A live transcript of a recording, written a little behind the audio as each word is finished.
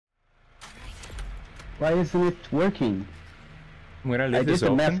Why isn't it working? I'm gonna leave I did this the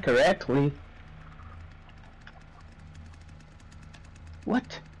open. math correctly.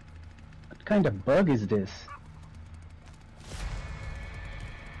 What? What kind of bug is this?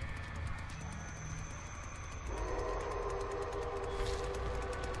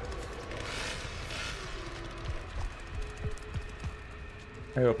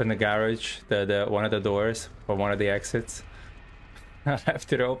 I opened the garage, the one of the doors or one of the exits. I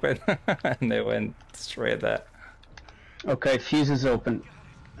left it open and they went straight there. Okay, fuse is open.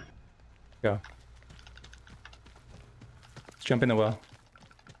 Go. Let's jump in the well.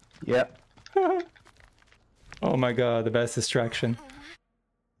 Yep. Oh my god, the best distraction.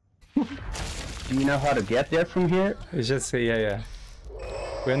 Do you know how to get there from here? It's just yeah.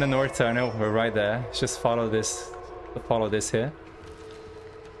 We're in the north tunnel, we're right there. Just follow this here.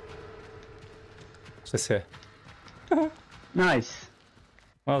 Just here. Nice.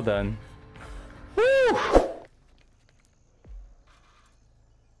 Well done. Woo!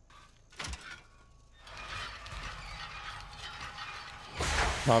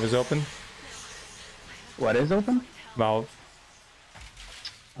 Valve is open. What is open? Valve.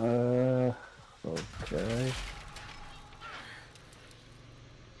 Okay.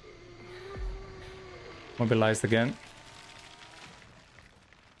 Mobilized again.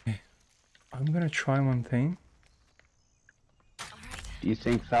 Okay. I'm gonna try one thing. Do you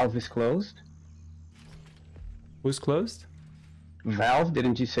think valve is closed? Who's closed? Valve,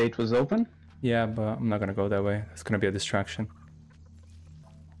 didn't you say it was open? Yeah, but I'm not gonna go that way. It's gonna be a distraction.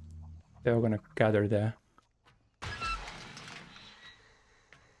 They're all gonna gather there.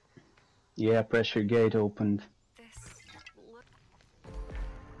 Yeah, pressure gate opened.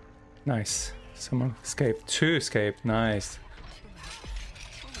 Nice. Someone escaped. 2 escaped. Nice.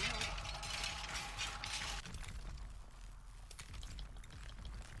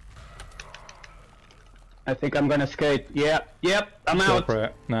 I think I'm gonna escape. Yep, I'm Go out. for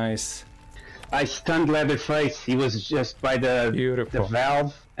it. Nice. I stunned Leatherface. He was just by the Beautiful.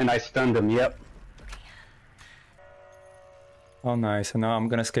 valve, and I stunned him. Yep. Oh, nice. And now I'm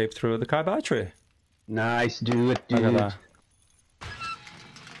gonna escape through the car battery. Nice, do it, Look at dude. that.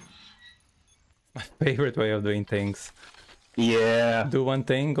 My favorite way of doing things. Yeah. Do one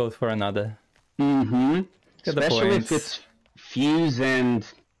thing, go for another. Mm-hmm. Get the Especially if points. it's fuse and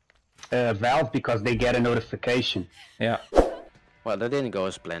valve, because they get a notification. Yeah. Well, that didn't go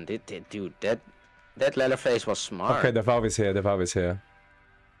as planned, dude. That Leatherface was smart. Okay, the valve is here. The valve is here.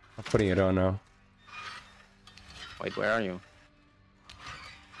 I'm putting it on now. Wait, where are you?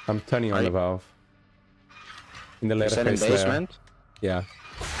 I'm turning on the valve. In the You said in Leatherface layer. basement? Yeah.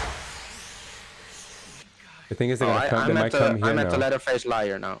 The thing is, they're Oh, gonna come. They might come here I'm at the now. Leatherface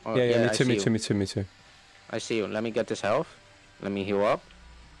liar now. Oh, Yeah, I see you. me too. I see you. Let me get this health. Let me heal up.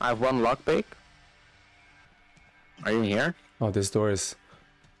 I have 1 lockpick. Are you here? Oh, this door is.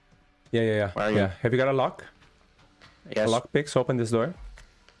 Yeah. Where are you? Yeah. Have you got a lock? Yes. A lock picks open this door.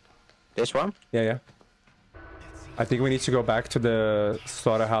 This one? Yeah. I think we need to go back to the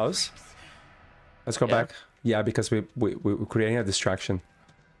slaughterhouse. Let's go back. Yeah, because we're creating a distraction.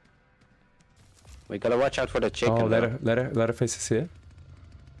 We gotta watch out for the chicken. Oh, though. Leatherface is here.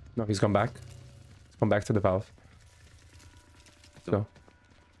 No, he's gone back. He's gone back to the valve. So.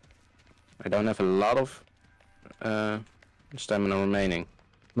 I don't have a lot of stamina remaining.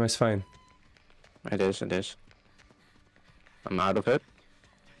 No, it's fine. It is. I'm out of it.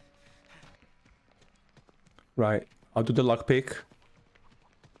 Right. I'll do the lockpick.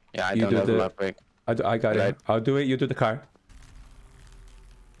 Yeah, I You don't do have a the- lockpick. I got Right. it. I'll do it. You do the car.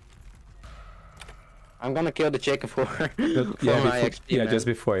 I'm gonna kill the chicken for, for Yeah, my before, XP, yeah, man. just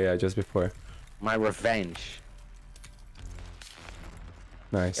before. Yeah, just before. My revenge.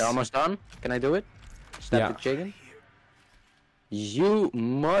 Nice. You're almost done? Can I do it? Stab Yeah. the chicken? You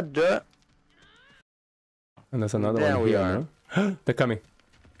mother... And there's another There one we here. are. No? They're coming.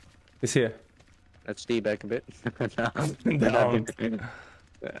 It's here. Let's teabag a bit. Down.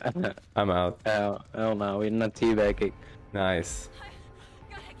 I'm out. Hell no, we're not teabagging. Nice.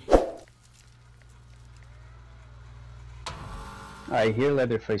 I hear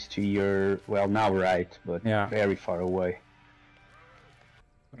Leatherface to your, well, now right, but Yeah. very far away.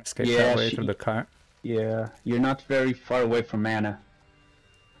 Escape Yeah, that way she- through the car. Yeah, you're not very far away from Anna.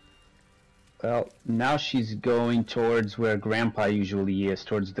 Well, now she's going towards where Grandpa usually is,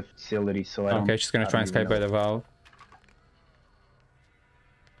 towards the facility, so I don't... Okay, she's gonna try and escape by the valve.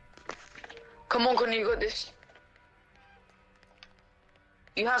 Come on, Connie, you got this.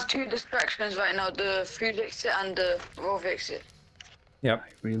 You have 2 distractions right now, the food exit and the valve exit. Yep. I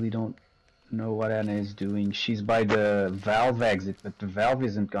really don't know what Anna is doing. She's by the valve exit, but the valve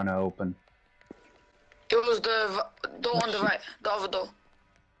isn't gonna open. It was the door on the right, the other door.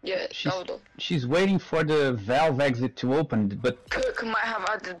 Yeah, the other door. She's waiting for the valve exit to open, but Cook might have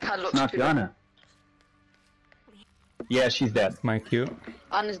added padlocks not to gonna. Yeah, she's dead. My Q.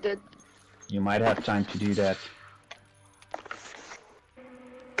 Anna's dead. You might have time to do that.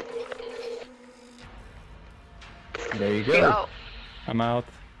 There you go. You're out. I'm out.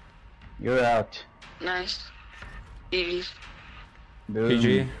 You're out. Nice. GG's. Boom.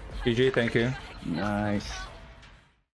 PG. PG, thank you. Nice.